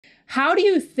How do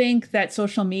you think that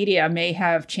social media may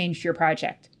have changed your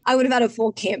project? I would have had a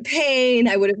full campaign.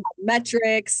 I would have had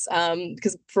metrics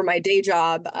because for my day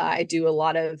job, I do a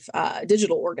lot of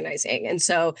digital organizing. And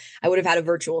so I would have had a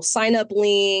virtual sign up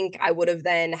link. I would have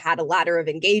then had a ladder of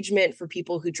engagement for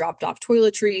people who dropped off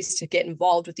toiletries to get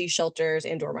involved with these shelters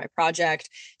and or my project.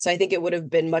 So I think it would have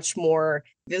been much more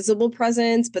visible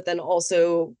presence, but then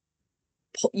also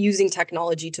using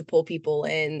technology to pull people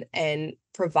in and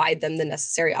provide them the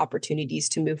necessary opportunities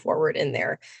to move forward in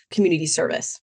their community service.